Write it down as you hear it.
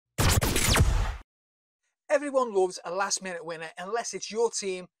Everyone loves a last-minute winner unless it's your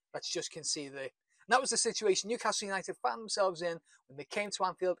team that's just conceded it. And that was the situation Newcastle United found themselves in when they came to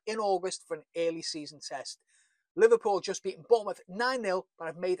Anfield in August for an early season test. Liverpool just beaten Bournemouth 9-0, but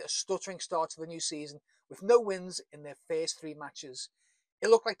have made a stuttering start to the new season with no wins in their first 3 matches. It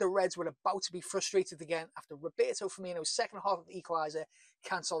looked like the Reds were about to be frustrated again after Roberto Firmino's second half of the equaliser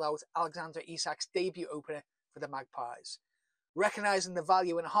cancelled out Alexander Isak's debut opener for the Magpies. Recognising the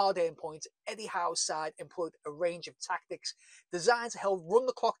value in a hard-earned point, Eddie Howe's side employed a range of tactics designed to help run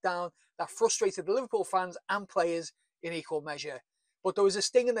the clock down that frustrated the Liverpool fans and players in equal measure. But there was a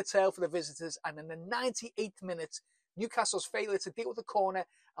sting in the tail for the visitors, and in the 98th minute, Newcastle's failure to deal with the corner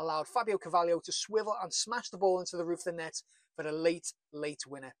allowed Fabio Carvalho to swivel and smash the ball into the roof of the net for a late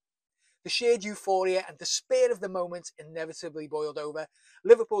winner. The shared euphoria and despair of the moment inevitably boiled over.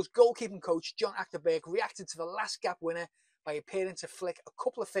 Liverpool's goalkeeping coach, John Achterberg, reacted to the last gap winner by appearing to flick a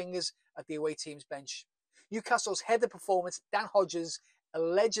couple of fingers at the away team's bench. Newcastle's header performance, Dan Hodges,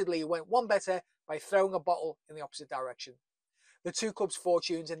 allegedly went one better by throwing a bottle in the opposite direction. The two clubs'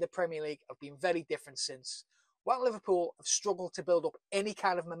 fortunes in the Premier League have been very different since. While Liverpool have struggled to build up any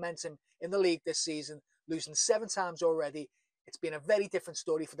kind of momentum in the league this season, losing 7 times already, it's been a very different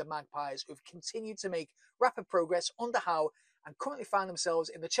story for the Magpies, who've continued to make rapid progress under Howe and currently find themselves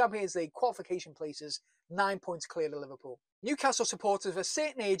in the Champions League qualification places, 9 points clear of Liverpool. Newcastle supporters of a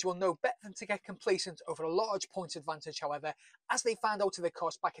certain age will know better than to get complacent over a large point advantage, however, as they found out to their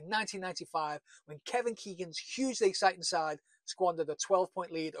cost back in 1995 when Kevin Keegan's hugely exciting side squandered a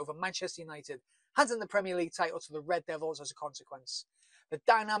 12-point lead over Manchester United, handing the Premier League title to the Red Devils as a consequence. The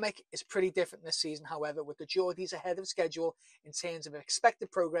dynamic is pretty different this season, however, with the Geordies ahead of schedule in terms of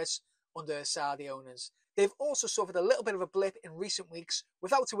expected progress under the Saudi owners. They've also suffered a little bit of a blip in recent weeks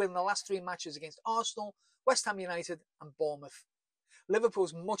without a win in the last 3 matches against Arsenal, West Ham United and Bournemouth.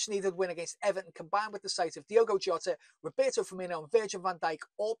 Liverpool's much-needed win against Everton, combined with the sight of Diogo Jota, Roberto Firmino and Virgil van Dijk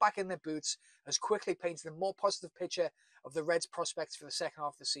all back in their boots, has quickly painted a more positive picture of the Reds' prospects for the second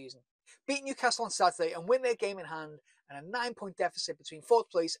half of the season. Beat Newcastle on Saturday and win their game in hand, and a 9-point deficit between 4th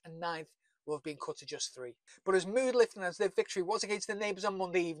place and 9th will have been cut to just 3. But as mood-lifting as their victory was against their neighbours on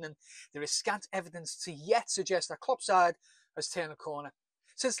Monday evening, there is scant evidence to yet suggest that Klopp's side has turned a corner.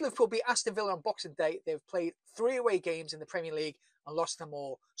 Since Liverpool beat Aston Villa on Boxing Day, they've played 3 away games in the Premier League and lost them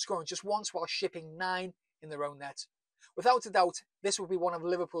all, scoring just once while shipping 9 in their own net. Without a doubt, this will be one of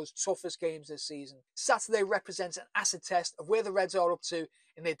Liverpool's toughest games this season. Saturday represents an acid test of where the Reds are up to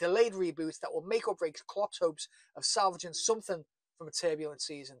in their delayed reboot that will make or break Klopp's hopes of salvaging something from a turbulent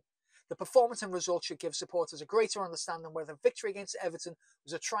season. The performance and results should give supporters a greater understanding whether victory against Everton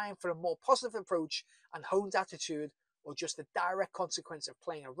was a triumph for a more positive approach and honed attitude, or just a direct consequence of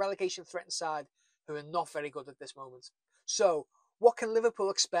playing a relegation-threatened side who are not very good at this moment. So, what can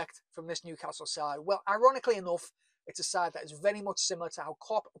Liverpool expect from this Newcastle side? Well, ironically enough, it's a side that is very much similar to how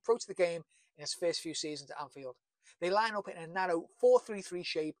Klopp approached the game in his first few seasons at Anfield. They line up in a narrow 4-3-3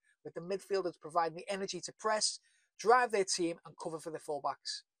 shape, with the midfielders providing the energy to press, drive their team and cover for their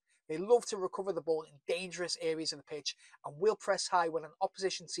fullbacks. They love to recover the ball in dangerous areas of the pitch and will press high when an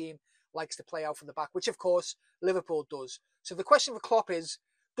opposition team likes to play out from the back, which of course Liverpool does. So the question for Klopp is,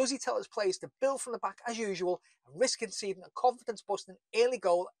 does he tell his players to build from the back as usual and risk conceding a confidence-busting early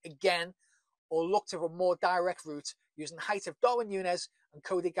goal again, or look to a more direct route using the height of Darwin Núñez and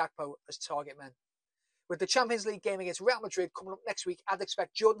Cody Gakpo as target men? With the Champions League game against Real Madrid coming up next week, I'd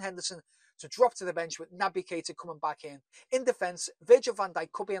expect Jordan Henderson to drop to the bench with Naby Keita coming back in. In defence, Virgil van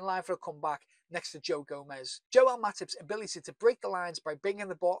Dijk could be in line for a comeback next to Joe Gomez. Joel Matip's ability to break the lines by bringing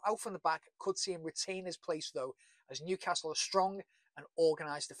the ball out from the back could see him retain his place though, as Newcastle are strong and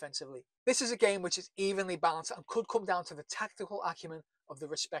organised defensively. This is a game which is evenly balanced and could come down to the tactical acumen of the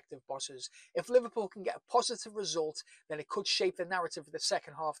respective bosses. If Liverpool can get a positive result, then it could shape the narrative for the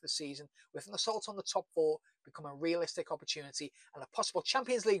second half of the season, with an assault on the top 4 become a realistic opportunity and a possible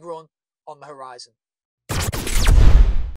Champions League run on the horizon.